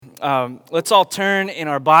Let's all turn in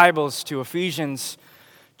our Bibles to Ephesians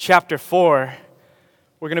chapter 4.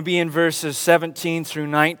 We're going to be in verses 17 through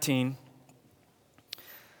 19.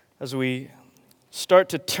 As we start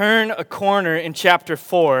to turn a corner in chapter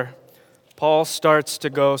 4, Paul starts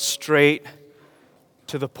to go straight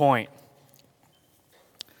to the point.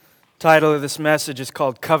 The title of this message is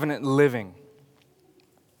called Covenant Living.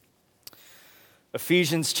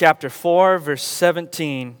 Ephesians chapter 4, verse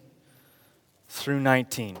 17 through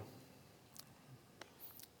 19.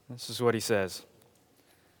 This is what he says.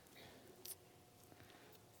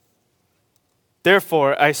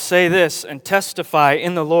 Therefore, I say this and testify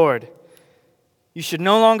in the Lord. You should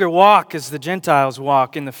no longer walk as the Gentiles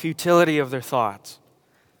walk in the futility of their thoughts.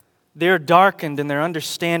 They are darkened in their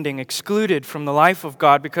understanding, excluded from the life of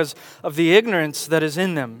God because of the ignorance that is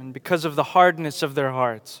in them and because of the hardness of their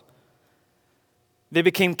hearts. They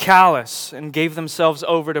became callous and gave themselves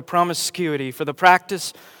over to promiscuity for the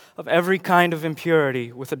practice of every kind of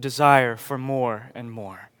impurity with a desire for more and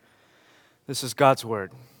more. This is God's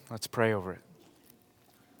word. Let's pray over it.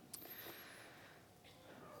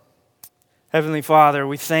 Heavenly Father,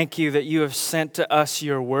 we thank you that you have sent to us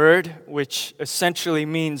your word, which essentially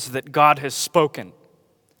means that God has spoken.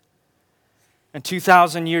 And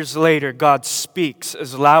 2,000 years later, God speaks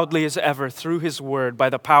as loudly as ever through his word by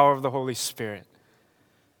the power of the Holy Spirit.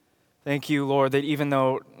 Thank you, Lord, that even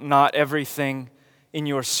though not everything in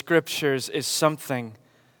your scriptures is something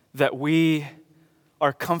that we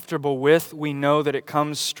are comfortable with, we know that it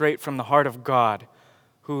comes straight from the heart of God,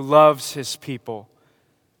 who loves his people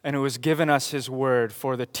and who has given us his word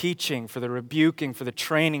for the teaching, for the rebuking, for the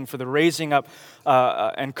training, for the raising up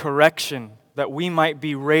and correction, that we might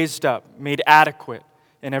be raised up, made adequate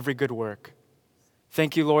in every good work.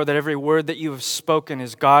 Thank you, Lord, that every word that you have spoken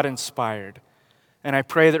is God-inspired. And I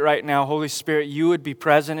pray that right now, Holy Spirit, you would be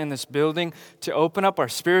present in this building to open up our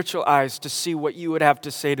spiritual eyes to see what you would have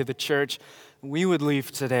to say to the church. We would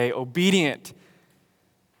leave today obedient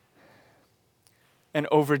and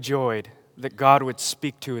overjoyed that God would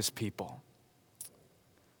speak to his people.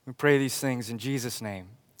 We pray these things in Jesus' name.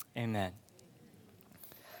 Amen.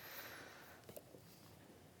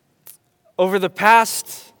 Over the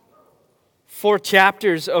past 4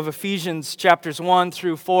 chapters of Ephesians, chapters 1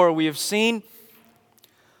 through 4, we have seen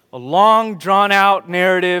a long, drawn-out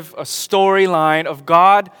narrative, a storyline of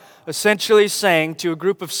God essentially saying to a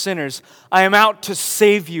group of sinners, I am out to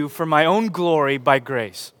save you for my own glory by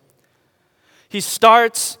grace. He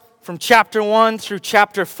starts from chapter 1 through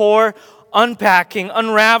chapter 4,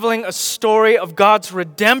 unraveling a story of God's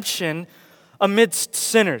redemption amidst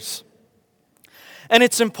sinners. And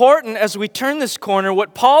it's important as we turn this corner,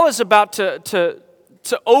 what Paul is about to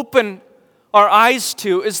open our eyes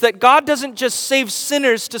to is that God doesn't just save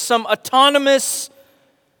sinners to some autonomous,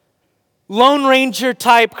 Lone Ranger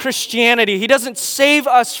type Christianity. He doesn't save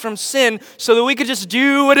us from sin so that we could just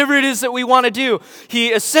do whatever it is that we want to do. He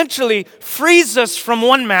essentially frees us from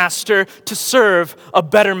one master to serve a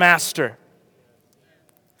better master.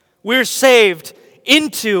 We're saved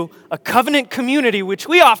into a covenant community, which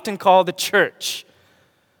we often call the church.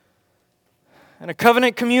 And a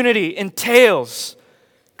covenant community entails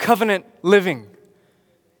covenant living.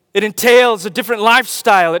 It entails a different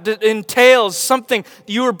lifestyle. It entails something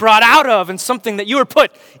you were brought out of and something that you were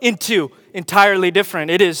put into entirely different.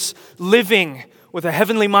 It is living with a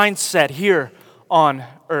heavenly mindset here on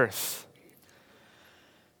earth.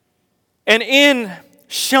 And in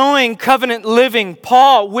showing covenant living,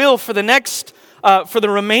 Paul will, for the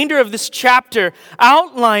remainder of this chapter,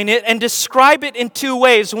 outline it and describe it in 2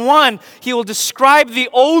 ways. One, he will describe the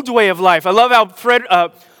old way of life. I love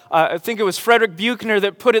how I think it was Frederick Buechner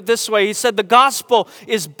that put it this way. He said, the gospel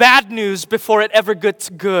is bad news before it ever gets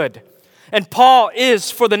good. And Paul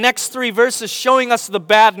is, for the next 3 verses, showing us the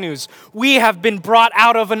bad news. We have been brought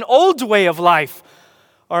out of an old way of life.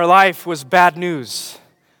 Our life was bad news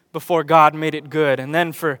before God made it good. And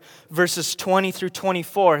then for verses 20 through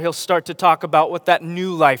 24, he'll start to talk about what that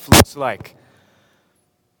new life looks like.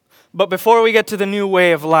 But before we get to the new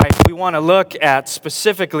way of life, we want to look at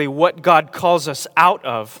specifically what God calls us out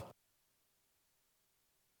of.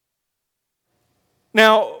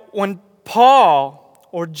 Now, when Paul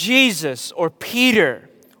or Jesus or Peter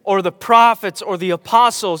or the prophets or the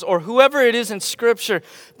apostles or whoever it is in Scripture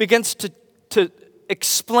begins to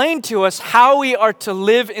explain to us how we are to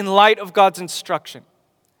live in light of God's instruction,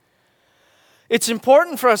 it's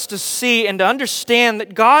important for us to see and to understand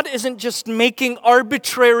that God isn't just making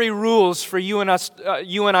arbitrary rules for you and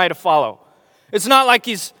I to follow. It's not like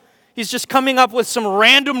He's just coming up with some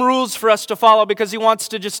random rules for us to follow because He wants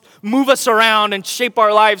to just move us around and shape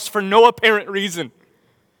our lives for no apparent reason.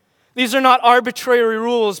 These are not arbitrary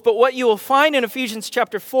rules, but what you will find in Ephesians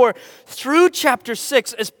chapter 4 through chapter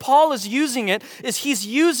 6, as Paul is using it, is he's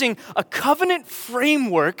using a covenant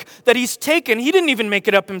framework that he's taken. He didn't even make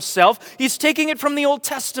it up himself. He's taking it from the Old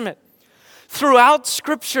Testament. Throughout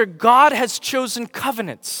Scripture, God has chosen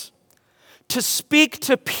covenants to speak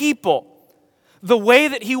to people the way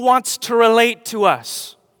that He wants to relate to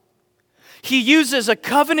us. He uses a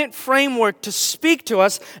covenant framework to speak to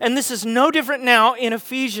us, and this is no different now in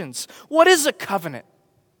Ephesians. What is a covenant?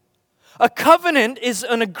 A covenant is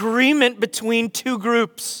an agreement between two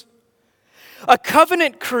groups. A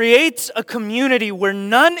covenant creates a community where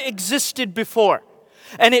none existed before,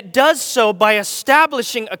 and it does so by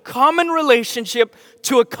establishing a common relationship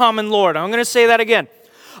to a common Lord. I'm going to say that again.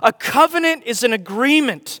 A covenant is an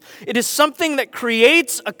agreement. It is something that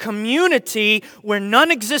creates a community where none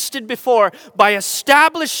existed before by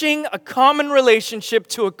establishing a common relationship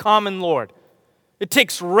to a common Lord. It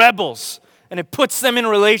takes rebels and it puts them in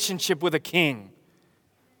relationship with a king.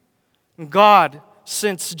 And God,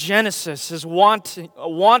 since Genesis, is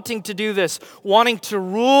wanting to do this, wanting to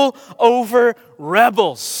rule over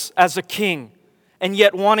rebels as a king, and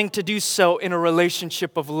yet wanting to do so in a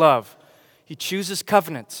relationship of love. He chooses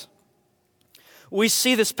covenants. We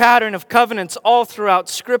see this pattern of covenants all throughout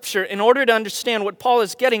Scripture. In order to understand what Paul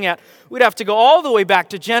is getting at, we'd have to go all the way back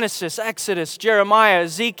to Genesis, Exodus, Jeremiah,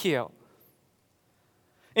 Ezekiel.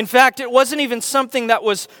 In fact, it wasn't even something that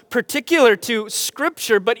was particular to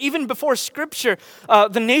Scripture, but even before Scripture,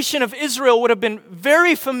 the nation of Israel would have been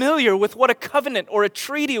very familiar with what a covenant or a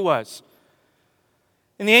treaty was.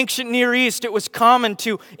 In the ancient Near East, it was common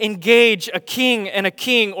to engage a king and a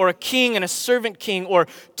king, or a king and a servant king, or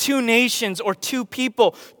two nations or two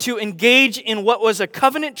people to engage in what was a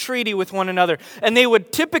covenant treaty with one another. And they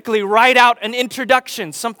would typically write out an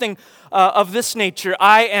introduction, something of this nature.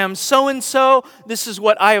 I am so-and-so, this is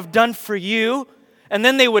what I have done for you. And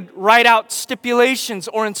then they would write out stipulations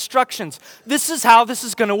or instructions. This is how this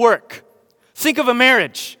is going to work. Think of a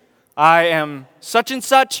marriage. I am such and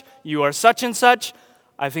such, you are such and such.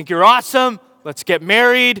 I think you're awesome. Let's get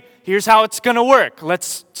married. Here's how it's going to work.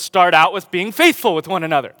 Let's start out with being faithful with one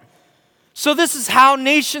another. So this is how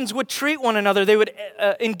nations would treat one another. They would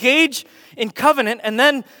engage in covenant, and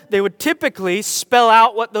then they would typically spell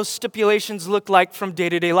out what those stipulations look like from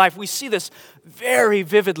day-to-day life. We see this very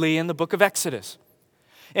vividly in the book of Exodus.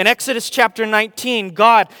 In Exodus chapter 19,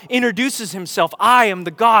 God introduces Himself. I am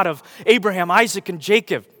the God of Abraham, Isaac, and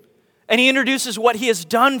Jacob. And He introduces what He has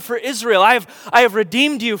done for Israel. I have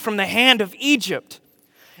redeemed you from the hand of Egypt.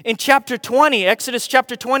 In chapter 20, Exodus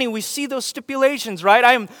chapter 20, we see those stipulations, right?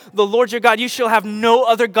 I am the Lord your God. You shall have no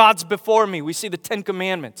other gods before me. We see the 10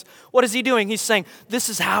 Commandments. What is He doing? He's saying, this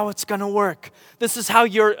is how it's going to work. This is how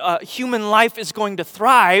your human life is going to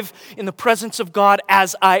thrive in the presence of God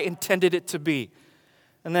as I intended it to be.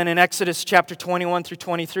 And then in Exodus chapter 21 through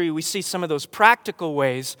 23, we see some of those practical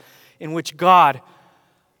ways in which God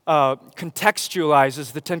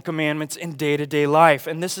contextualizes the 10 Commandments in day-to-day life.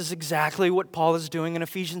 And this is exactly what Paul is doing in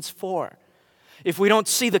Ephesians 4. If we don't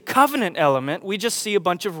see the covenant element, we just see a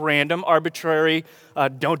bunch of random, arbitrary,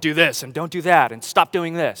 don't do this and don't do that and stop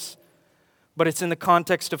doing this. But it's in the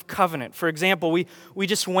context of covenant. For example, we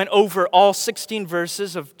just went over all 16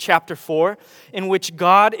 verses of chapter 4 in which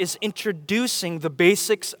God is introducing the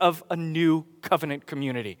basics of a new covenant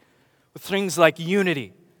community with things like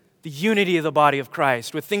unity, the unity of the body of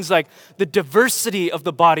Christ, with things like the diversity of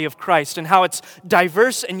the body of Christ and how it's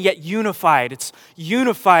diverse and yet unified. It's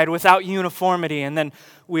unified without uniformity. And then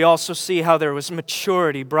we also see how there was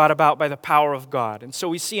maturity brought about by the power of God. And so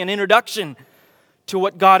we see an introduction to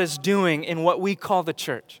what God is doing in what we call the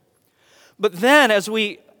church. But then as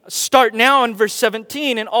we start now in verse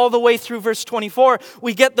 17 and all the way through verse 24,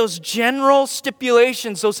 we get those general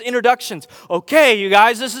stipulations, those introductions. Okay, you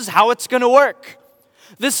guys, this is how it's going to work.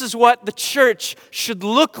 This is what the church should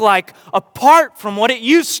look like apart from what it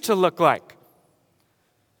used to look like.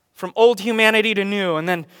 From old humanity to new. And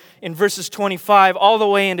then in verses 25 all the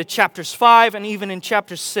way into chapters 5 and even in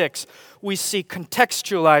chapter 6, we see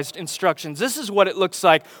contextualized instructions. This is what it looks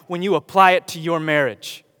like when you apply it to your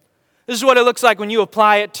marriage. This is what it looks like when you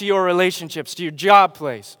apply it to your relationships, to your job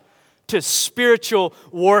place, to spiritual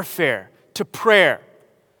warfare, to prayer.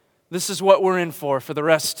 This is what we're in for the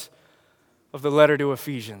rest of the letter to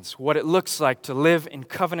Ephesians, what it looks like to live in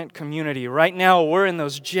covenant community. Right now, we're in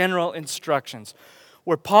those general instructions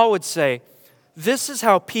where Paul would say, this is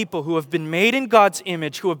how people who have been made in God's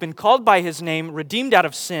image, who have been called by His name, redeemed out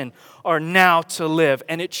of sin, are now to live.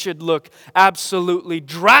 And it should look absolutely,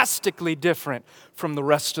 drastically different from the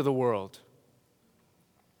rest of the world.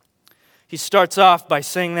 He starts off by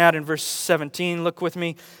saying that in verse 17. Look with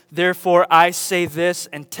me. Therefore I say this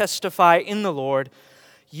and testify in the Lord,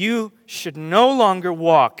 you should no longer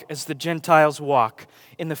walk as the Gentiles walk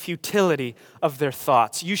in the futility of their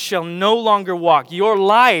thoughts. You shall no longer walk. Your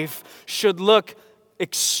life should look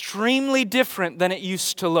extremely different than it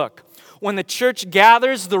used to look. When the church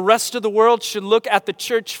gathers, the rest of the world should look at the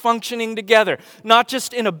church functioning together, not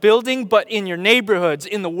just in a building, but in your neighborhoods,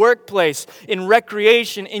 in the workplace, in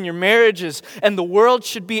recreation, in your marriages. And the world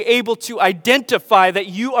should be able to identify that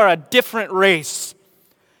you are a different race.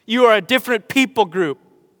 You are a different people group.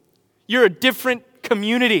 You're a different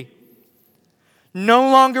community.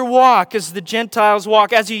 No longer walk as the Gentiles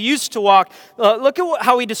walk, as you used to walk. Look at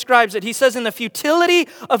how he describes it. He says, in the futility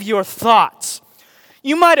of your thoughts.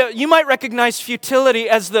 You might recognize futility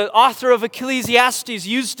as the author of Ecclesiastes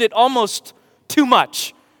used it almost too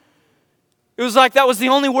much. It was like that was the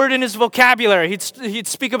only word in his vocabulary. He'd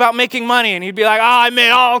speak about making money, and he'd be like, I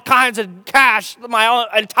made all kinds of cash my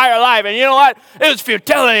entire life. And you know what? It was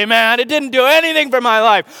futility, man. It didn't do anything for my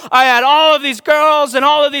life. I had all of these girls and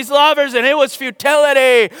all of these lovers, and it was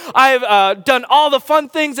futility. I've done all the fun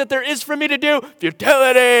things that there is for me to do.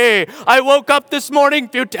 Futility. I woke up this morning.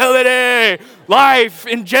 Futility. Life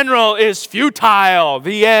in general is futile.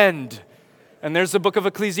 The end. And there's the book of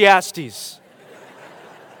Ecclesiastes.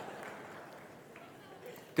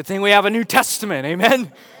 Good thing we have a New Testament, amen?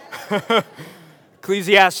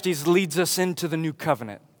 Ecclesiastes leads us into the new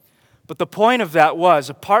covenant. But the point of that was,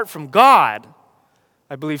 apart from God,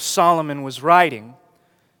 I believe Solomon was writing,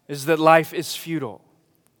 is that life is futile.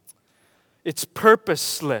 It's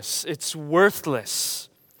purposeless. It's worthless.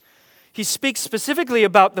 He speaks specifically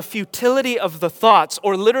about the futility of the thoughts,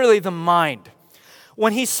 or literally the mind.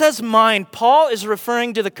 When he says mind, Paul is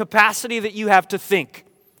referring to the capacity that you have to think.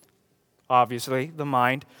 Obviously, the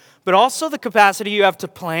mind, but also the capacity you have to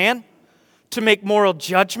plan, to make moral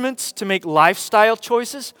judgments, to make lifestyle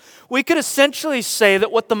choices. We could essentially say that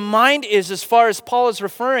what the mind is, as far as Paul is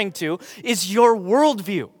referring to, is your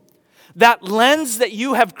worldview. That lens that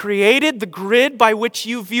you have created, the grid by which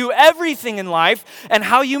you view everything in life, and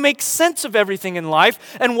how you make sense of everything in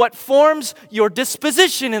life, and what forms your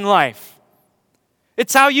disposition in life.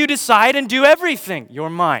 It's how you decide and do everything, your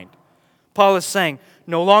mind. Paul is saying,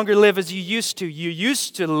 no longer live as you used to. You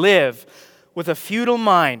used to live with a futile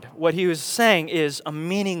mind. What he was saying is a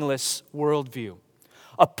meaningless worldview,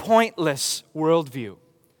 a pointless worldview.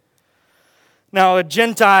 Now, a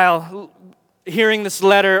Gentile hearing this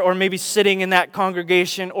letter, or maybe sitting in that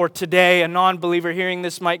congregation, or today, a non-believer hearing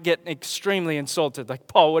this might get extremely insulted. Like,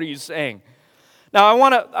 Paul, what are you saying? Now,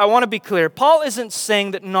 I want to be clear. Paul isn't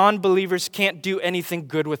saying that non-believers can't do anything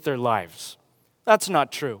good with their lives. That's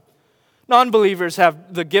not true. Non-believers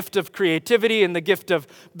have the gift of creativity and the gift of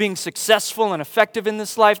being successful and effective in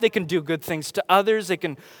this life. They can do good things to others. They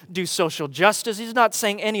can do social justice. He's not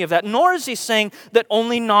saying any of that, nor is he saying that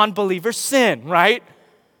only non-believers sin, right?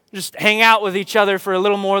 Just hang out with each other for a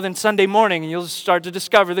little more than Sunday morning and you'll start to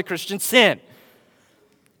discover the Christian sin.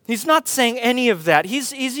 He's not saying any of that.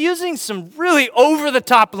 He's using some really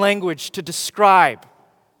over-the-top language to describe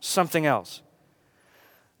something else.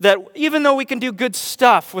 That even though we can do good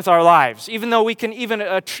stuff with our lives, even though we can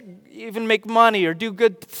even make money or do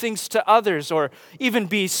good things to others or even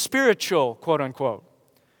be spiritual, quote unquote,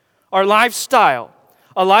 our lifestyle,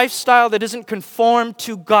 a lifestyle that isn't conformed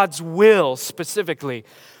to God's will specifically,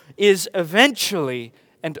 is eventually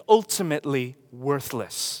and ultimately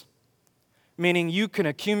worthless. Meaning you can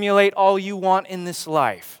accumulate all you want in this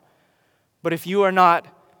life, but if you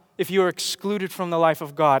are excluded from the life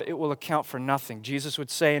of God, it will account for nothing. Jesus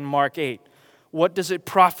would say in Mark 8, what does it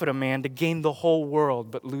profit a man to gain the whole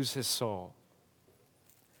world but lose his soul?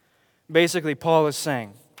 Basically, Paul is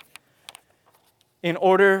saying, in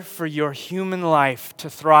order for your human life to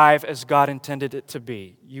thrive as God intended it to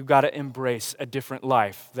be, you got to embrace a different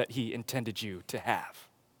life that He intended you to have.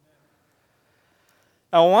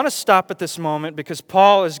 Now, I want to stop at this moment because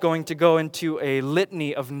Paul is going to go into a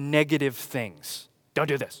litany of negative things. Don't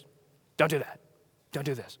do this. Don't do that. Don't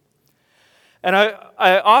do this. And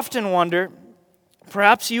I often wonder,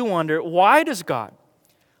 perhaps you wonder, why does God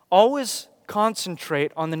always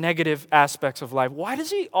concentrate on the negative aspects of life? Why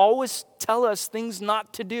does He always tell us things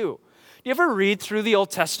not to do? Do you ever read through the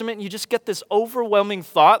Old Testament and you just get this overwhelming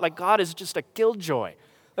thought like God is just a killjoy?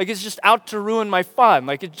 Like He's just out to ruin my fun.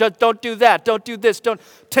 Like it's just don't do that, don't do this, don't.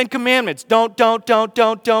 10 Commandments, don't.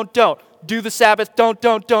 Do the Sabbath, don't.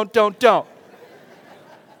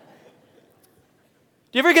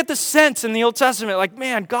 Do you ever get the sense in the Old Testament, like,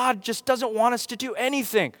 man, God just doesn't want us to do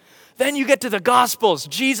anything? Then you get to the Gospels.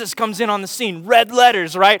 Jesus comes in on the scene, red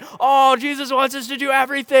letters, right? Oh, Jesus wants us to do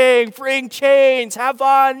everything, freeing chains, have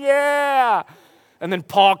fun, yeah. And then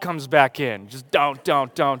Paul comes back in, just don't.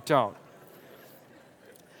 Do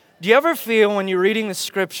you ever feel when you're reading the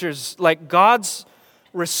scriptures like God's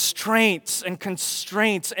restraints and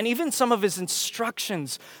constraints and even some of his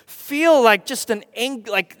instructions feel like just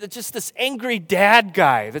this angry dad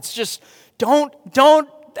guy that's just don't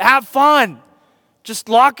have fun. Just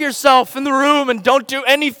lock yourself in the room and don't do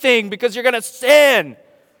anything because you're going to sin.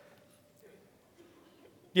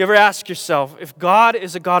 You ever ask yourself, if God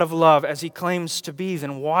is a God of love as he claims to be,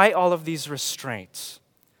 then why all of these restraints?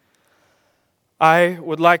 I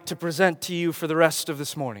would like to present to you for the rest of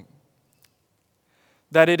this morning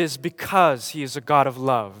that it is because he is a God of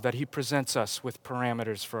love that he presents us with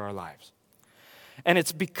parameters for our lives. And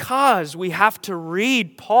it's because we have to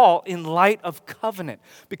read Paul in light of covenant.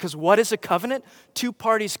 Because what is a covenant? Two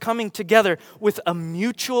parties coming together with a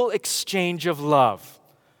mutual exchange of love.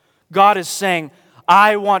 God is saying,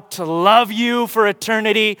 I want to love you for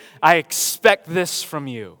eternity. I expect this from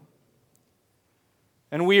you.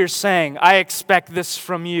 And we are saying, I expect this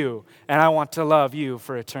from you, and I want to love you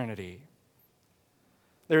for eternity.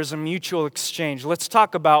 There's a mutual exchange. Let's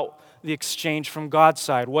talk about the exchange from God's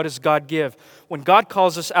side. What does God give? When God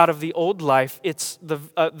calls us out of the old life, it's the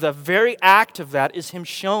very act of that is him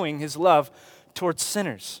showing his love towards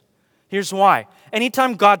sinners. Here's why.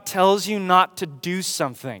 Anytime God tells you not to do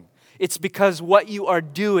something, it's because what you are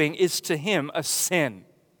doing is to him a sin.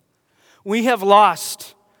 We have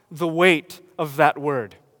lost the weight of that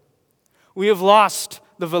word. We have lost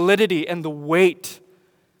the validity and the weight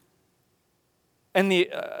and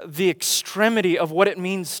the extremity of what it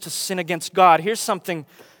means to sin against God. Here's something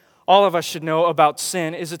all of us should know about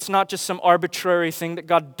sin, is it's not just some arbitrary thing that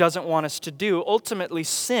God doesn't want us to do. Ultimately,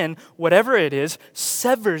 sin, whatever it is,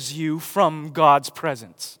 severs you from God's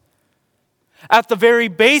presence. At the very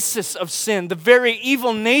basis of sin, the very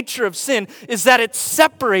evil nature of sin, is that it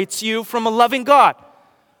separates you from a loving God.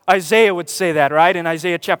 Isaiah would say that, right? In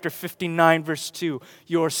Isaiah chapter 59, verse 2,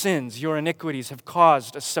 your sins, your iniquities have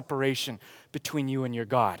caused a separation between you and your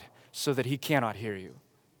God, so that he cannot hear you.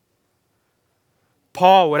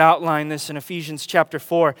 Paul would outline this in Ephesians chapter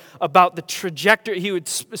 4 about the trajectory. He would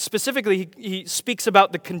specifically, he speaks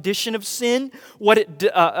about the condition of sin, what it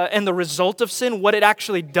and the result of sin, what it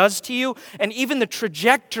actually does to you, and even the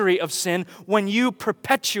trajectory of sin when you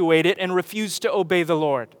perpetuate it and refuse to obey the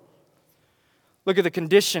Lord. Look at the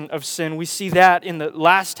condition of sin. We see that in the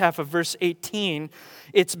last half of verse 18.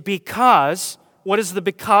 It's because, what is the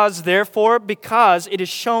because therefore? Because it is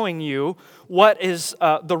showing you what is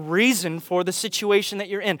the reason for the situation that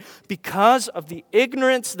you're in. Because of the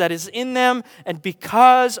ignorance that is in them and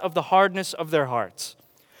because of the hardness of their hearts.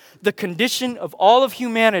 The condition of all of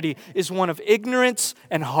humanity is one of ignorance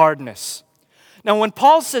and hardness. Now, when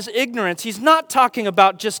Paul says ignorance, he's not talking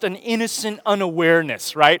about just an innocent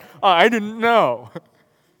unawareness, right? Oh, I didn't know.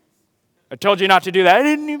 I told you not to do that. I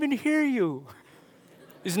didn't even hear you.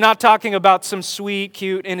 He's not talking about some sweet,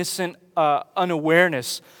 cute, innocent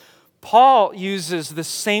unawareness. Paul uses the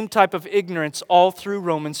same type of ignorance all through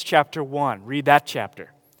Romans chapter 1. Read that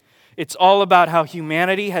chapter. It's all about how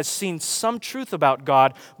humanity has seen some truth about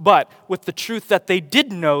God, but with the truth that they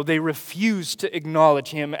did know, they refused to acknowledge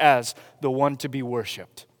him as the one to be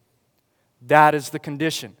worshipped. That is the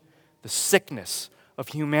condition, the sickness of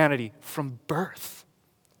humanity from birth.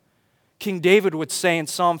 King David would say in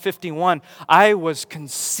Psalm 51, I was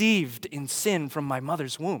conceived in sin from my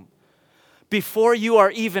mother's womb. Before you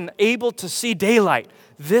are even able to see daylight,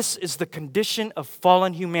 this is the condition of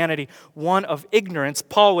fallen humanity, one of ignorance.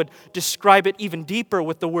 Paul would describe it even deeper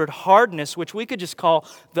with the word hardness, which we could just call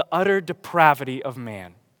the utter depravity of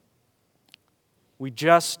man. We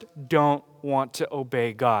just don't want to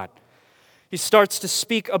obey God. He starts to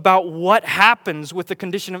speak about what happens with the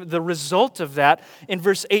condition of the result of that in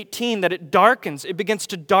verse 18, that it darkens. It begins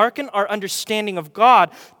to darken our understanding of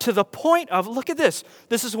God to the point of, look at this.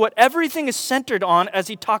 This is what everything is centered on as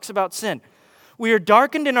he talks about sin. We are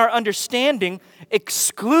darkened in our understanding,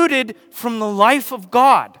 excluded from the life of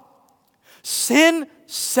God. Sin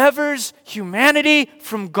severs humanity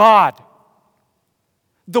from God.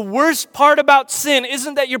 The worst part about sin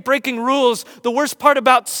isn't that you're breaking rules. The worst part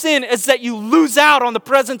about sin is that you lose out on the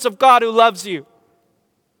presence of God who loves you.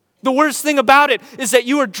 The worst thing about it is that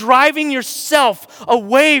you are driving yourself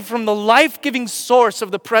away from the life-giving source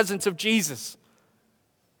of the presence of Jesus.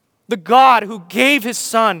 The God who gave his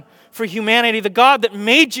Son for humanity, the God that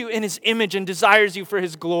made you in his image and desires you for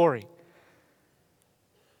his glory.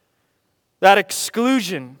 That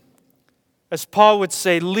exclusion as Paul would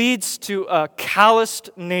say, leads to a calloused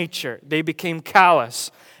nature. They became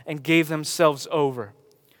callous and gave themselves over.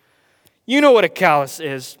 You know what a callus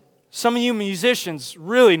is. Some of you musicians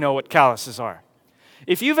really know what calluses are.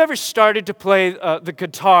 If you've ever started to play the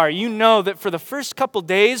guitar, you know that for the first couple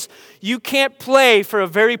days, you can't play for a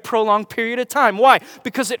very prolonged period of time. Why?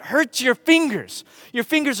 Because it hurts your fingers. Your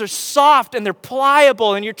fingers are soft and they're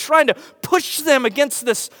pliable, and you're trying to push them against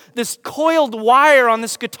this coiled wire on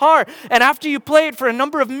this guitar. And after you play it for a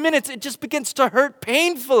number of minutes, it just begins to hurt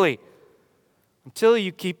painfully until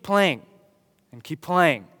you keep playing and keep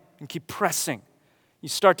playing and keep pressing. You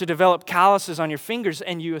start to develop calluses on your fingers,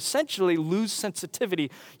 and you essentially lose sensitivity.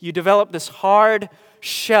 You develop this hard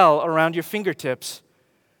shell around your fingertips.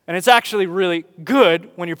 And it's actually really good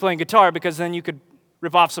when you're playing guitar, because then you could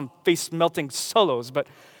rip off some face-melting solos. But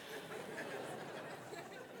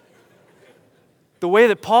the way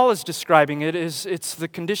that Paul is describing it is it's the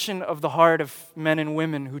condition of the heart of men and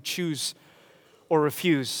women who choose or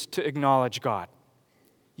refuse to acknowledge God.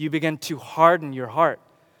 You begin to harden your heart.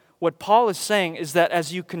 What Paul is saying is that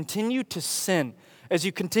as you continue to sin, as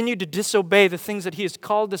you continue to disobey the things that he has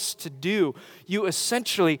called us to do, you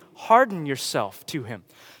essentially harden yourself to him,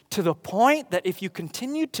 to the point that if you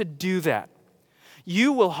continue to do that,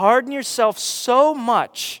 you will harden yourself so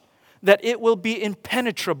much that it will be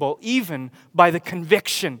impenetrable even by the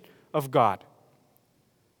conviction of God.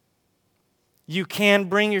 You can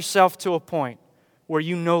bring yourself to a point where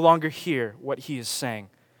you no longer hear what he is saying.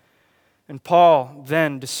 And Paul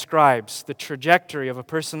then describes the trajectory of a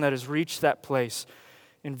person that has reached that place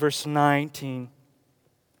in verse 19.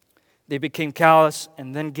 They became callous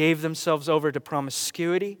and then gave themselves over to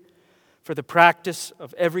promiscuity, for the practice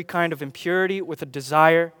of every kind of impurity with a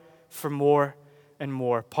desire for more and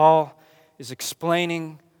more. Paul is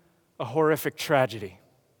explaining a horrific tragedy,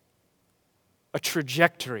 a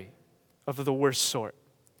trajectory of the worst sort.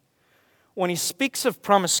 When he speaks of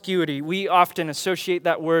promiscuity, we often associate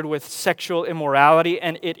that word with sexual immorality,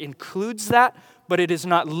 and it includes that, but it is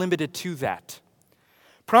not limited to that.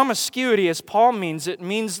 Promiscuity, as Paul means, it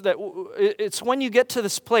means that it's when you get to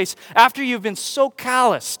this place, after you've been so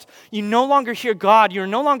calloused, you no longer hear God, you're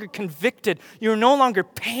no longer convicted, you're no longer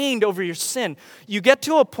pained over your sin. You get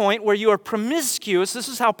to a point where you are promiscuous, this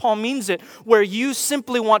is how Paul means it, where you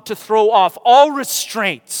simply want to throw off all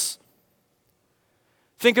restraints.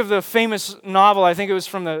 Think of the famous novel, I think it was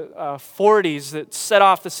from the 40s, that set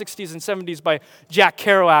off the 60s and 70s by Jack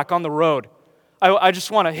Kerouac, On the Road. I just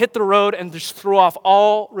want to hit the road and just throw off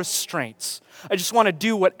all restraints. I just want to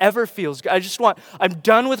do whatever feels good. I'm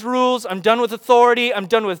done with rules, I'm done with authority, I'm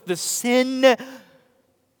done with the sin.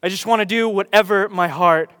 I just want to do whatever my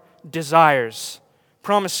heart desires.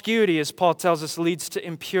 Promiscuity, as Paul tells us, leads to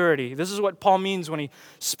impurity. This is what Paul means when he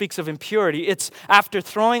speaks of impurity. It's after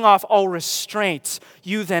throwing off all restraints,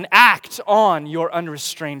 you then act on your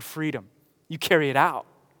unrestrained freedom. You carry it out.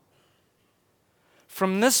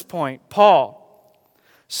 From this point, Paul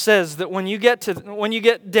says that when you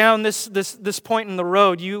get down this point in the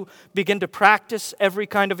road, you begin to practice every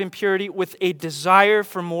kind of impurity with a desire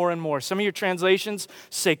for more and more. Some of your translations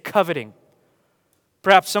say coveting.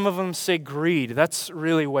 Perhaps some of them say greed. That's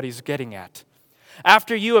really what he's getting at.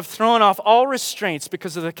 After you have thrown off all restraints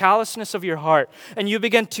because of the callousness of your heart, and you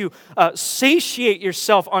begin to satiate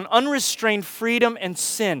yourself on unrestrained freedom and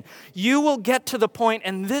sin, you will get to the point,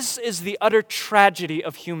 and this is the utter tragedy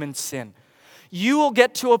of human sin. You will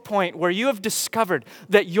get to a point where you have discovered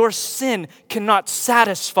that your sin cannot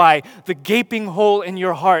satisfy the gaping hole in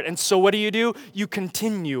your heart. And so what do? You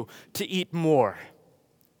continue to eat more.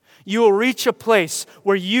 You will reach a place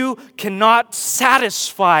where you cannot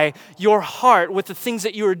satisfy your heart with the things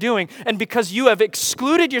that you are doing. And because you have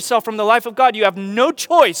excluded yourself from the life of God, you have no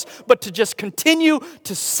choice but to just continue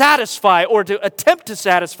to satisfy or to attempt to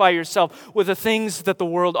satisfy yourself with the things that the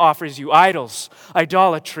world offers you. Idols,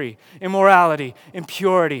 idolatry, immorality,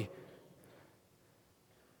 impurity,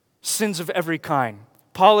 sins of every kind.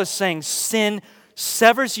 Paul is saying sin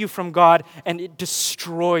severs you from God, and it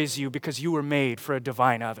destroys you because you were made for a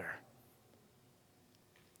divine other.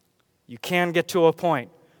 You can get to a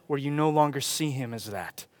point where you no longer see him as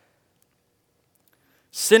that.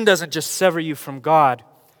 Sin doesn't just sever you from God.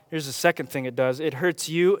 Here's the second thing it does. It hurts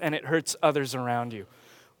you and it hurts others around you.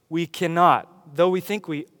 We cannot, though we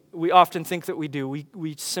often think that we do,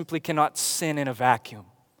 we simply cannot sin in a vacuum.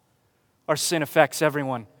 Our sin affects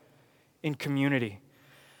everyone in community.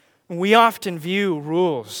 We often view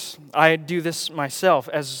rules, I do this myself,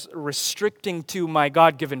 as restricting to my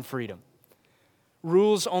God-given freedom.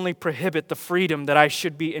 Rules only prohibit the freedom that I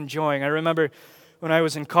should be enjoying. I remember when I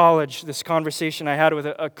was in college, this conversation I had with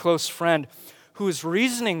a close friend who was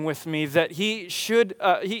reasoning with me that he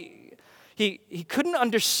couldn't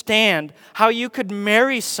understand how you could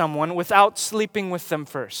marry someone without sleeping with them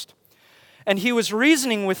first. And he was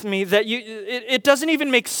reasoning with me that it doesn't even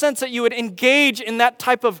make sense that you would engage in that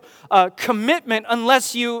type of commitment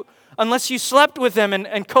unless you slept with them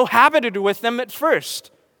and cohabited with them at first.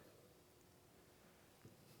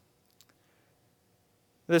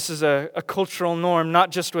 This is a cultural norm, not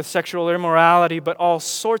just with sexual immorality, but all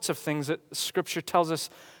sorts of things that Scripture tells us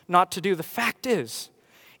not to do. The fact is,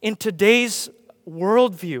 in today's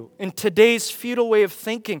worldview, in today's futile way of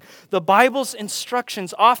thinking, the Bible's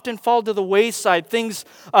instructions often fall to the wayside, things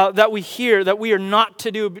that we hear that we are not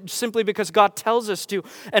to do simply because God tells us to,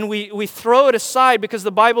 and we throw it aside because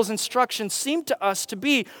the Bible's instructions seem to us to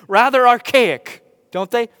be rather archaic, don't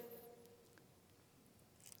they?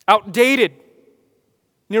 Outdated,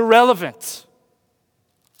 irrelevant.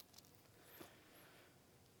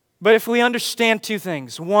 But if we understand two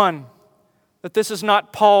things, one, that this is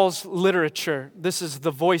not Paul's literature. This is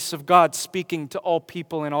the voice of God speaking to all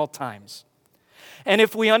people in all times. And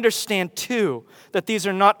if we understand, too, that these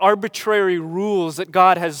are not arbitrary rules that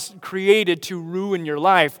God has created to ruin your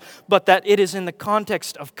life, but that it is in the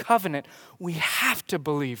context of covenant, we have to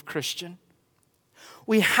believe, Christian.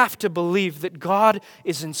 We have to believe that God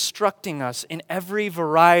is instructing us in every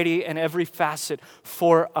variety and every facet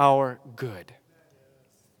for our good.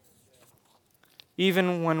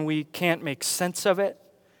 Even when we can't make sense of it,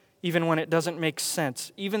 even when it doesn't make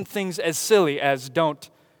sense, even things as silly as don't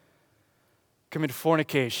commit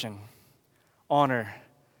fornication, honor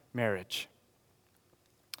marriage.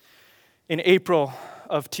 In April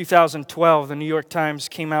of 2012, the New York Times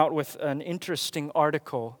came out with an interesting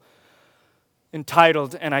article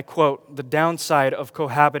entitled, and I quote, "The Downside of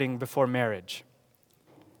Cohabiting Before Marriage,"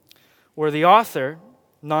 where the author,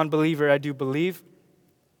 non-believer I do believe,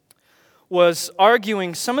 was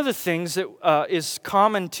arguing some of the things that is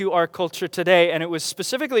common to our culture today, and it was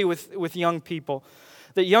specifically with young people,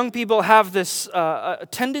 that young people have this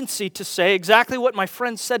tendency to say exactly what my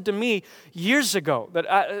friend said to me years ago, that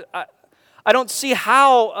I don't see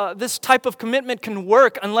how this type of commitment can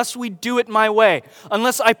work unless we do it my way,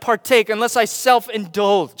 unless I partake, unless I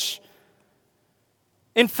self-indulge.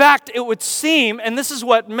 In fact, it would seem, and this is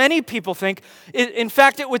what many people think, in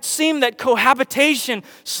fact, it would seem that cohabitation,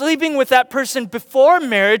 sleeping with that person before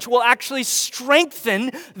marriage, will actually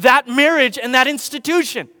strengthen that marriage and that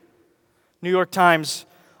institution. New York Times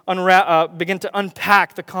begin to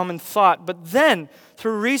unpack the common thought, but then,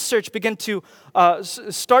 through research, begin to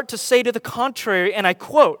start to say to the contrary, and I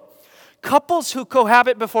quote, "Couples who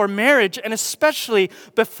cohabit before marriage, and especially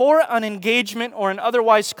before an engagement or an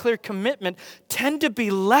otherwise clear commitment, tend to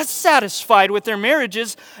be less satisfied with their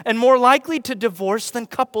marriages and more likely to divorce than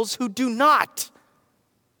couples who do not."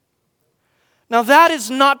 Now that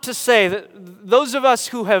is not to say that those of us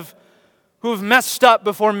who have messed up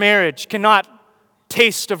before marriage cannot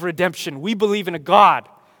taste of redemption. We believe in a God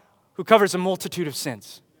who covers a multitude of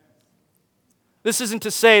sins. This isn't to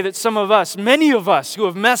say that some of us, many of us who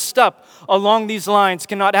have messed up along these lines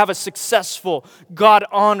cannot have a successful,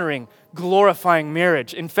 God-honoring, glorifying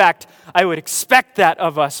marriage. In fact, I would expect that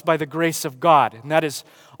of us by the grace of God, and that is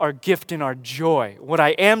our gift and our joy. What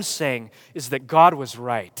I am saying is that God was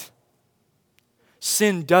right.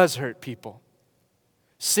 Sin does hurt people.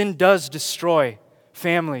 Sin does destroy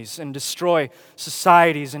families and destroy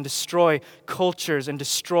societies and destroy cultures and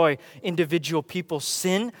destroy individual people.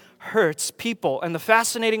 Sin hurts people. And the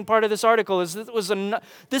fascinating part of this article is that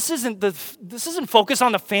this isn't focused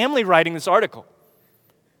on the family writing this article.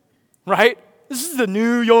 Right? This is the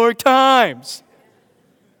New York Times.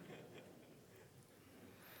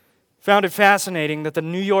 Found it fascinating that the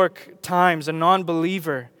New York Times, a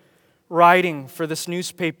non-believer writing for this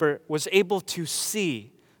newspaper, was able to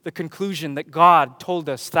see the conclusion that God told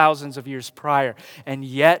us thousands of years prior, and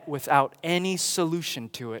yet without any solution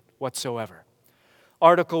to it whatsoever.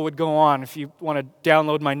 Article would go on. If you want to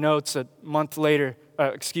download my notes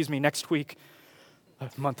next week. A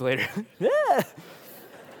month later. You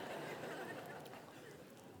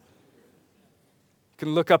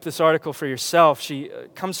can look up this article for yourself. She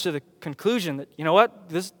comes to the conclusion that, you know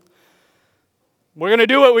what, we're going to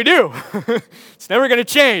do what we do. It's never going to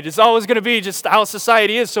change. It's always going to be just how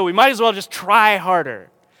society is, so we might as well just try harder.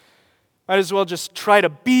 Might as well just try to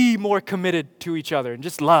be more committed to each other and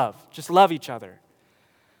just love each other.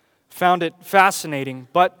 Found it fascinating,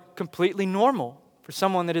 but completely normal for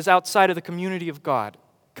someone that is outside of the community of God,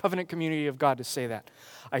 covenant community of God, to say that.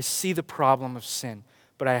 I see the problem of sin,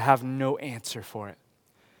 but I have no answer for it.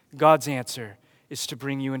 God's answer is to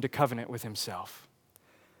bring you into covenant with Himself.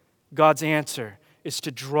 God's answer is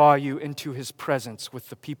to draw you into his presence with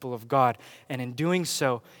the people of God. And in doing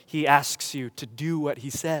so, he asks you to do what he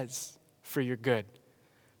says for your good.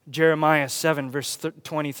 Jeremiah 7, verse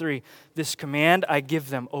 23, this command I give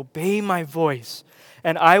them, obey my voice,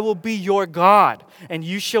 and I will be your God, and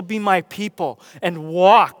you shall be my people, and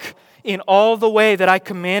walk in all the way that I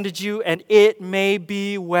commanded you, and it may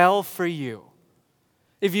be well for you.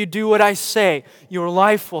 If you do what I say, your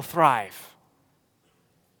life will thrive.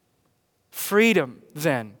 Freedom,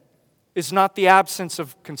 then, is not the absence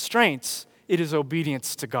of constraints, it is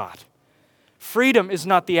obedience to God. Freedom is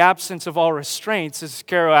not the absence of all restraints, as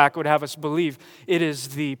Kerouac would have us believe. It is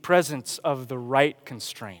the presence of the right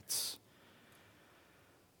constraints.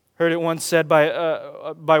 Heard it once said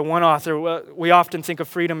by one author, we often think of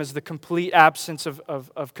freedom as the complete absence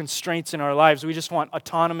of constraints in our lives. We just want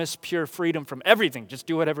autonomous, pure freedom from everything. Just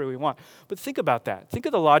do whatever we want. But think about that. Think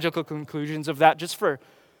of the logical conclusions of that just for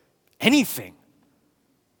anything.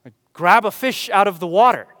 Like grab a fish out of the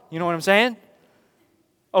water. You know what I'm saying?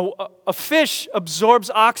 A fish absorbs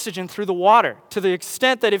oxygen through the water to the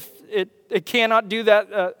extent that if it cannot do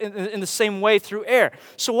that in the same way through air.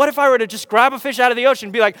 So what if I were to just grab a fish out of the ocean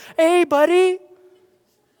and be like, hey, buddy,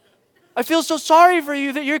 I feel so sorry for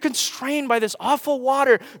you that you're constrained by this awful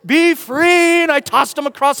water. Be free. And I tossed him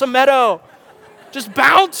across a meadow. Just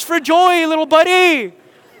bounce for joy, little buddy.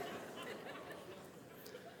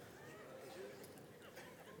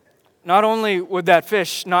 Not only would that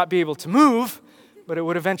fish not be able to move, but it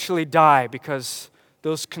would eventually die because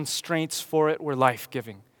those constraints for it were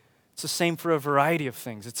life-giving. It's the same for a variety of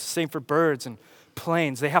things. It's the same for birds and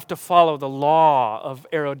planes. They have to follow the law of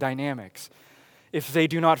aerodynamics. If they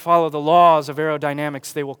do not follow the laws of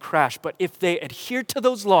aerodynamics, they will crash. But if they adhere to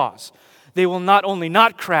those laws, they will not only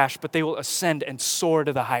not crash, but they will ascend and soar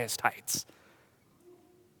to the highest heights.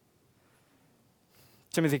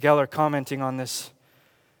 Timothy Keller, commenting on this,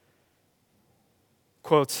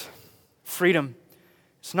 quotes, freedom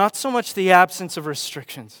is not so much the absence of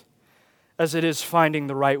restrictions as it is finding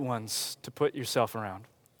the right ones to put yourself around.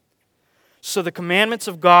 So the commandments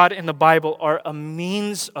of God in the Bible are a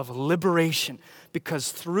means of liberation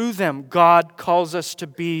because through them God calls us to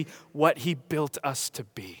be what He built us to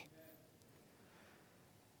be.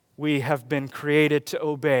 We have been created to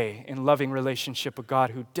obey in loving relationship with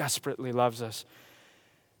God who desperately loves us.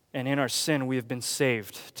 And in our sin, we have been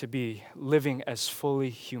saved to be living as fully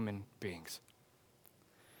human beings.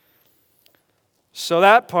 So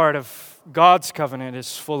that part of God's covenant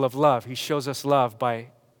is full of love. He shows us love by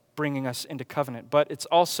bringing us into covenant. But it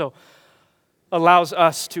also allows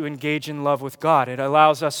us to engage in love with God. It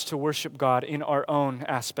allows us to worship God in our own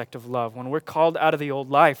aspect of love. When we're called out of the old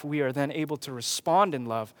life, we are then able to respond in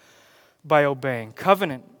love by obeying.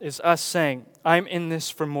 Covenant is us saying, I'm in this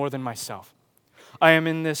for more than myself. I am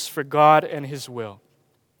in this for God and His will.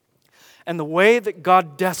 And the way that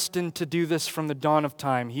God destined to do this from the dawn of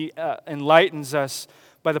time, He enlightens us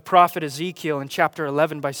by the prophet Ezekiel in chapter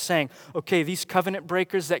 11 by saying, okay, these covenant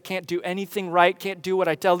breakers that can't do anything right, can't do what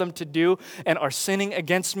I tell them to do, and are sinning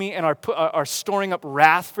against me and are storing up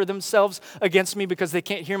wrath for themselves against me because they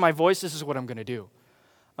can't hear my voice, this is what I'm going to do.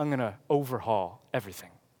 I'm going to overhaul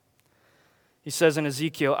everything. He says in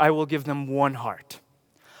Ezekiel, I will give them one heart.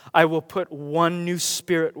 I will put one new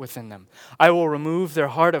spirit within them. I will remove their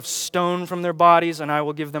heart of stone from their bodies, and I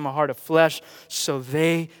will give them a heart of flesh, so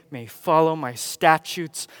they may follow my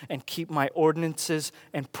statutes and keep my ordinances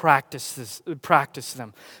and practice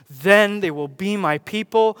them. Then they will be my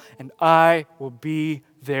people, and I will be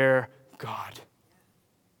their God.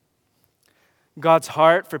 God's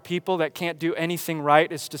heart for people that can't do anything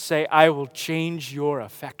right is to say, I will change your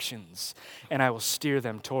affections, and I will steer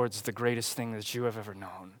them towards the greatest thing that you have ever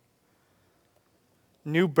known.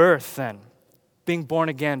 New birth, then, being born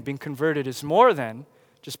again, being converted, is more than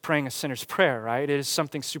just praying a sinner's prayer, right? It is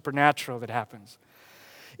something supernatural that happens.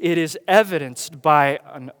 It is evidenced by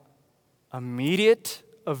an immediate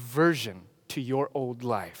aversion to your old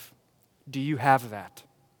life. Do you have that?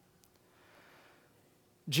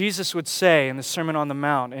 Jesus would say in the Sermon on the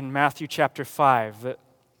Mount in Matthew chapter 5 that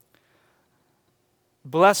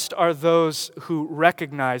blessed are those who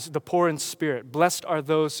recognize the poor in spirit. Blessed are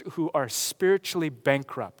those who are spiritually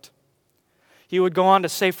bankrupt. He would go on to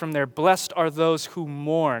say from there, blessed are those who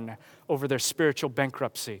mourn over their spiritual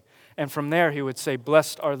bankruptcy. And from there he would say,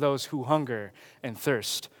 blessed are those who hunger and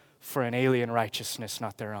thirst for an alien righteousness,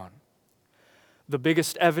 not their own. The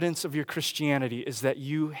biggest evidence of your Christianity is that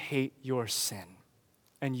you hate your sin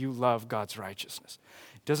and you love God's righteousness.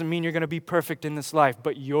 It doesn't mean you're going to be perfect in this life,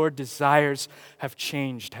 but your desires have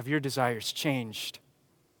changed. Have your desires changed?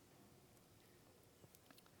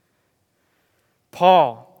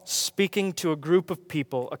 Paul speaking to a group of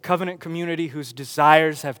people, a covenant community whose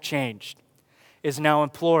desires have changed, is now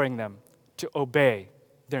imploring them to obey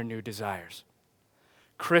their new desires.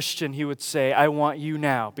 Christian, he would say, I want you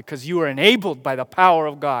now, because you are enabled by the power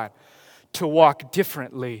of God to walk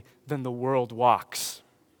differently than the world walks,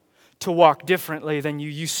 to walk differently than you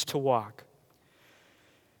used to walk.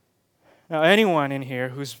 Now, anyone in here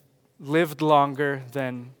who's lived longer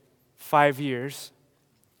than 5 years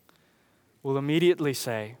will immediately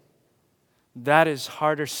say, that is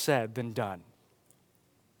harder said than done.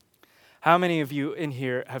 How many of you in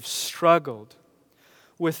here have struggled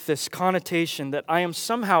with this connotation that I am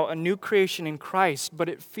somehow a new creation in Christ, but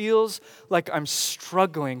it feels like I'm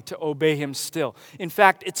struggling to obey Him still? In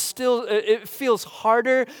fact, it feels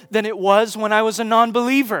harder than it was when I was a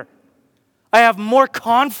non-believer. I have more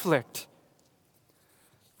conflict.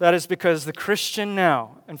 That is because the Christian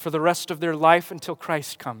now, and for the rest of their life until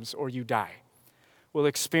Christ comes or you die, will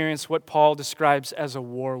experience what Paul describes as a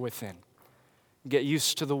war within. Get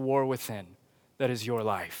used to the war within that is your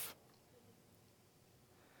life.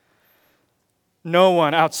 No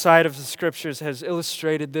one outside of the Scriptures has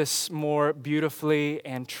illustrated this more beautifully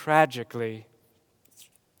and tragically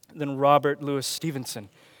than Robert Louis Stevenson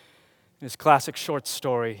in his classic short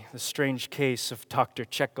story, The Strange Case of Dr.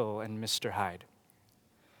 Jekyll and Mr. Hyde,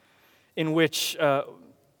 in which a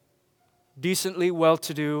decently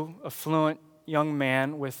well-to-do, affluent young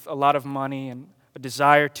man with a lot of money and a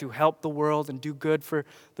desire to help the world and do good for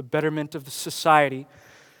the betterment of the society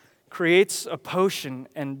creates a potion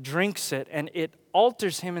and drinks it, and it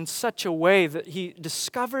alters him in such a way that he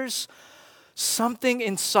discovers something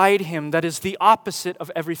inside him that is the opposite of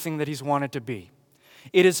everything that he's wanted to be.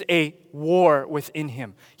 It is a war within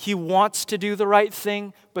him. He wants to do the right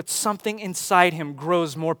thing, but something inside him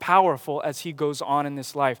grows more powerful as he goes on in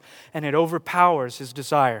this life, and it overpowers his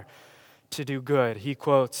desire to do good. He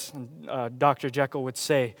quotes, Dr. Jekyll would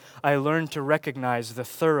say, I learned to recognize the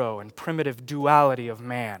thorough and primitive duality of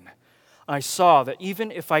man. I saw that even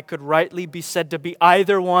if I could rightly be said to be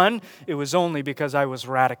either one, it was only because I was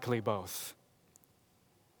radically both.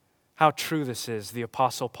 How true this is. The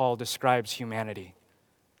Apostle Paul describes humanity,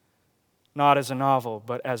 not as a novel,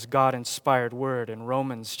 but as God-inspired word in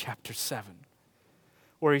Romans chapter 7,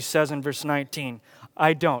 where he says in verse 19,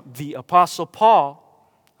 the Apostle Paul,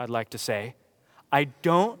 I'd like to say, I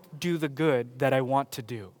don't do the good that I want to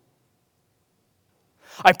do.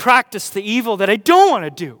 I practice the evil that I don't want to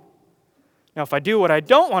do. Now, if I do what I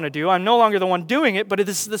don't want to do, I'm no longer the one doing it, but it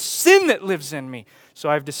is the sin that lives in me. So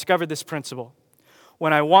I've discovered this principle.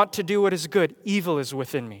 When I want to do what is good, evil is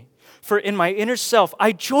within me. For in my inner self,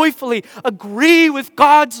 I joyfully agree with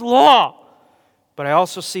God's law. But I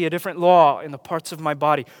also see a different law in the parts of my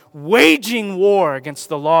body, waging war against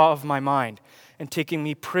the law of my mind and taking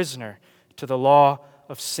me prisoner to the law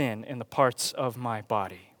of sin in the parts of my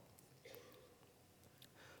body.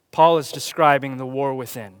 Paul is describing the war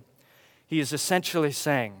within. He is essentially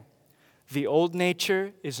saying, the old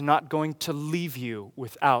nature is not going to leave you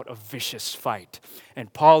without a vicious fight.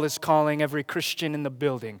 And Paul is calling every Christian in the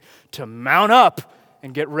building to mount up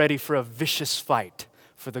and get ready for a vicious fight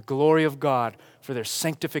for the glory of God, for their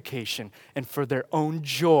sanctification, and for their own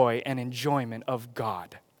joy and enjoyment of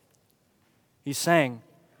God. He's saying,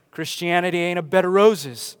 Christianity ain't a bed of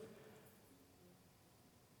roses.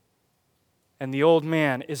 And the old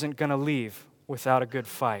man isn't going to leave without a good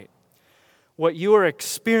fight. What you are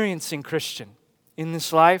experiencing, Christian, in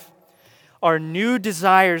this life are new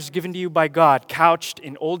desires given to you by God, couched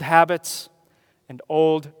in old habits and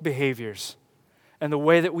old behaviors. And the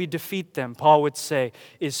way that we defeat them, Paul would say,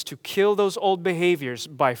 is to kill those old behaviors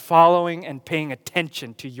by following and paying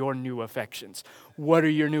attention to your new affections. What are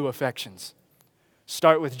your new affections?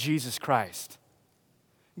 Start with Jesus Christ.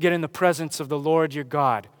 Get in the presence of the Lord your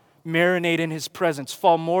God. Marinate in His presence.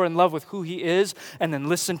 Fall more in love with who He is, and then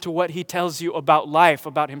listen to what He tells you about life,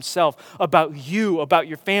 about Himself, about you, about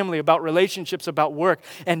your family, about relationships, about work.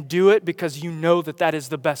 And do it because you know that that is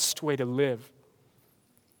the best way to live.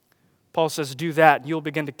 Paul says, do that, and you'll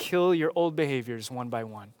begin to kill your old behaviors one by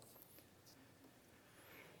one.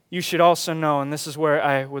 You should also know, and this is where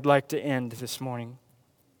I would like to end this morning,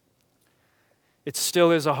 it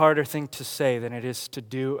still is a harder thing to say than it is to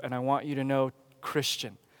do, and I want you to know,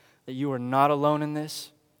 Christian, that you are not alone in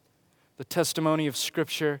this. The testimony of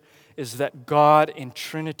Scripture is that God in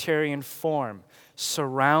Trinitarian form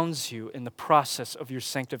surrounds you in the process of your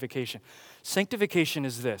sanctification. Sanctification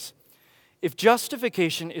is this. If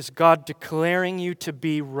justification is God declaring you to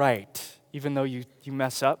be right, even though you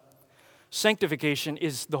mess up, sanctification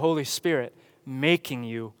is the Holy Spirit making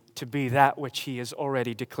you to be that which He has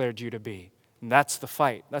already declared you to be. And that's the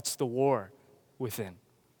fight. That's the war within.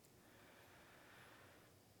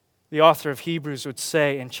 The author of Hebrews would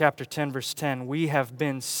say in chapter 10, verse 10, we have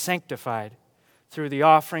been sanctified through the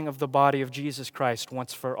offering of the body of Jesus Christ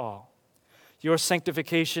once for all. Your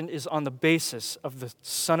sanctification is on the basis of the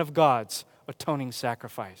Son of God's atoning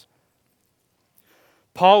sacrifice.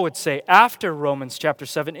 Paul would say after Romans chapter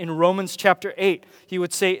 7, in Romans chapter 8, he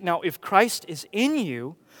would say, now if Christ is in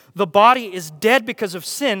you, the body is dead because of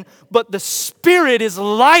sin, but the Spirit is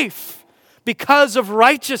life because of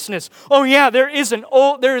righteousness. Oh yeah, there is an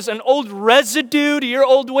old residue to your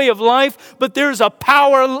old way of life, but there's a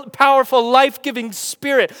powerful life-giving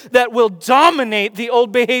Spirit that will dominate the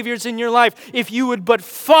old behaviors in your life if you would but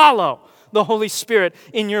follow the Holy Spirit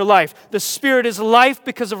in your life. The Spirit is life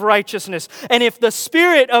because of righteousness. And if the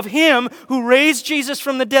Spirit of Him who raised Jesus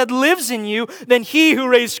from the dead lives in you, then He who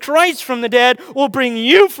raised Christ from the dead will bring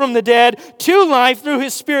you from the dead to life through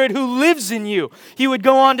His Spirit who lives in you. He would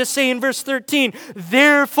go on to say in verse 13,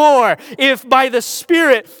 therefore, if by the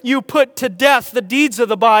Spirit you put to death the deeds of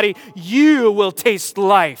the body, you will taste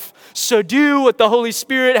life. So do what the Holy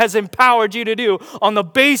Spirit has empowered you to do on the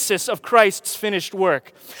basis of Christ's finished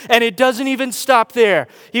work. And it doesn't even stop there.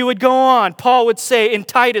 He would go on. Paul would say in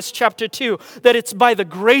Titus chapter 2 that it's by the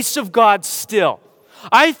grace of God still.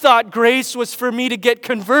 I thought grace was for me to get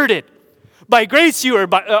converted. By grace you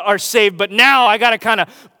are saved, but now I got to kind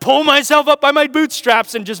of pull myself up by my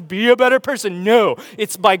bootstraps and just be a better person. No,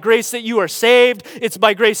 it's by grace that you are saved. It's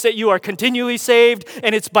by grace that you are continually saved.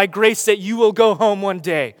 And it's by grace that you will go home one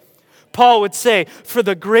day. Paul would say, for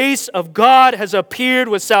the grace of God has appeared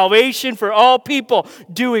with salvation for all people.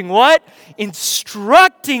 Doing what?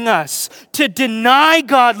 Instructing us to deny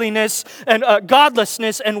godlessness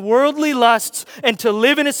and worldly lusts and to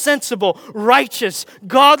live in a sensible, righteous,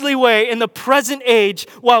 godly way in the present age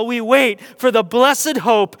while we wait for the blessed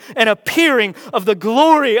hope and appearing of the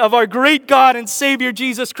glory of our great God and Savior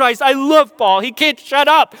Jesus Christ. I love Paul. He can't shut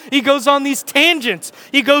up. He goes on these tangents.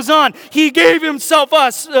 He goes on. He gave Himself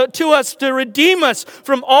to us to redeem us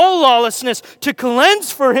from all lawlessness, to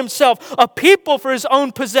cleanse for Himself a people for His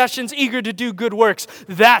own possessions, eager to do good works.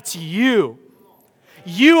 That's you.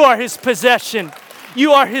 You are His possession.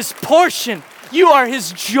 You are His portion. You are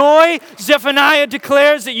His joy. Zephaniah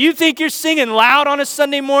declares that you think you're singing loud on a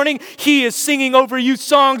Sunday morning. He is singing over you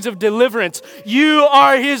songs of deliverance. You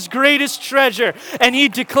are His greatest treasure. And He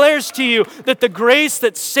declares to you that the grace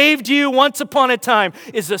that saved you once upon a time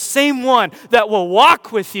is the same one that will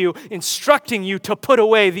walk with you, instructing you to put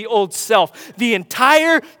away the old self. The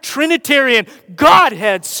entire Trinitarian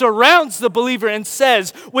Godhead surrounds the believer and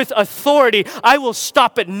says with authority, I will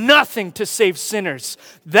stop at nothing to save sinners.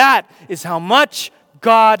 That is how much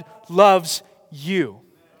God loves you.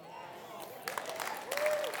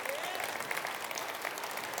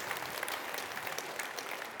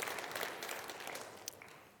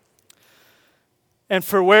 And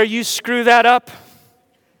for where you screw that up,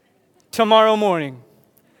 tomorrow morning,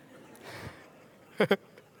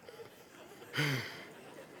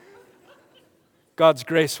 God's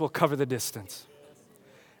grace will cover the distance.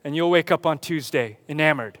 And you'll wake up on Tuesday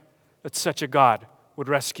enamored that such a God would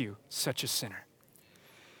rescue such a sinner.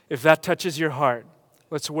 If that touches your heart,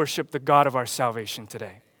 let's worship the God of our salvation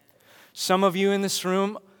today. Some of you in this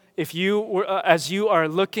room, if you were, as you are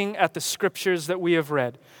looking at the scriptures that we have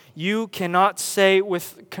read, you cannot say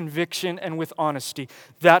with conviction and with honesty,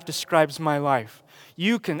 that describes my life.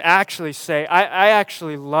 You can actually say, I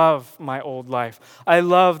actually love my old life. I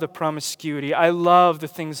love the promiscuity. I love the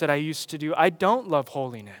things that I used to do. I don't love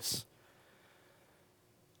holiness.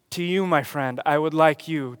 To you, my friend, I would like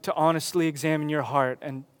you to honestly examine your heart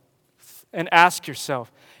and ask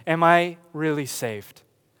yourself, am I really saved?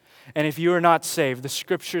 And if you are not saved, the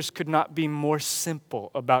scriptures could not be more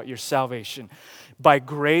simple about your salvation. By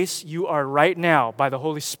grace, you are right now, by the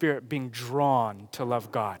Holy Spirit, being drawn to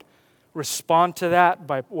love God. Respond to that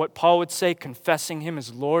by what Paul would say, confessing Him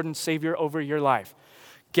as Lord and Savior over your life.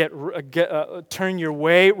 Turn your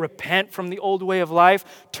way, repent from the old way of life,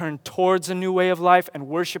 turn towards a new way of life, and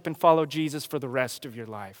worship and follow Jesus for the rest of your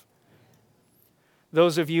life.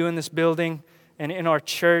 Those of you in this building and in our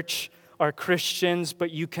church are Christians,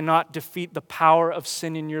 but you cannot defeat the power of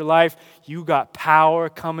sin in your life. You got power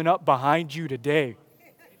coming up behind you today.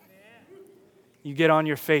 You get on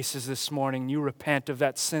your faces this morning, you repent of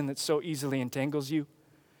that sin that so easily entangles you.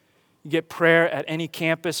 You get prayer at any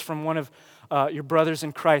campus from one of your brothers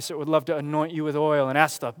in Christ that would love to anoint you with oil and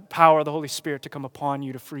ask the power of the Holy Spirit to come upon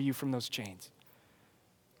you to free you from those chains.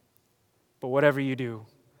 But whatever you do,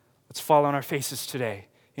 let's fall on our faces today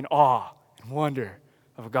in awe and wonder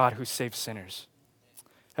of a God who saves sinners.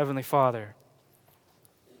 Heavenly Father,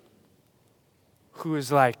 who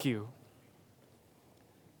is like you?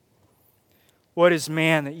 What is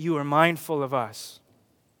man that you are mindful of us?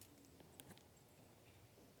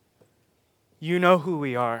 You know who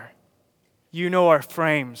we are. You know our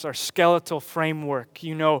frames, our skeletal framework.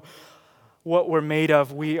 You know what we're made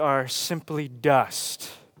of. We are simply dust.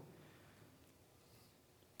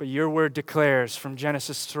 But your word declares from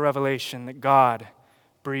Genesis to Revelation that God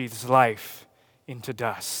breathes life into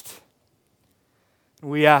dust.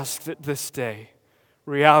 We ask that this day,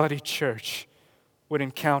 Reality Church would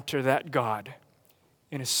encounter that God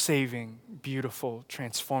in a saving, beautiful,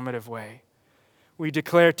 transformative way. We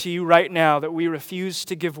declare to you right now that we refuse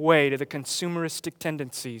to give way to the consumeristic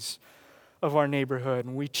tendencies of our neighborhood,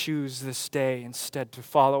 and we choose this day instead to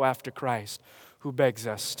follow after Christ, who begs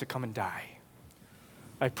us to come and die.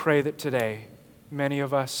 I pray that today many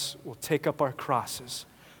of us will take up our crosses,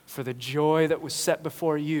 for the joy that was set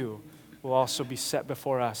before you will also be set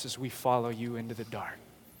before us as we follow you into the dark.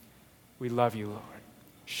 We love you, Lord.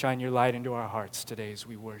 Shine your light into our hearts today as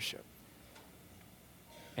we worship.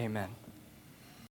 Amen.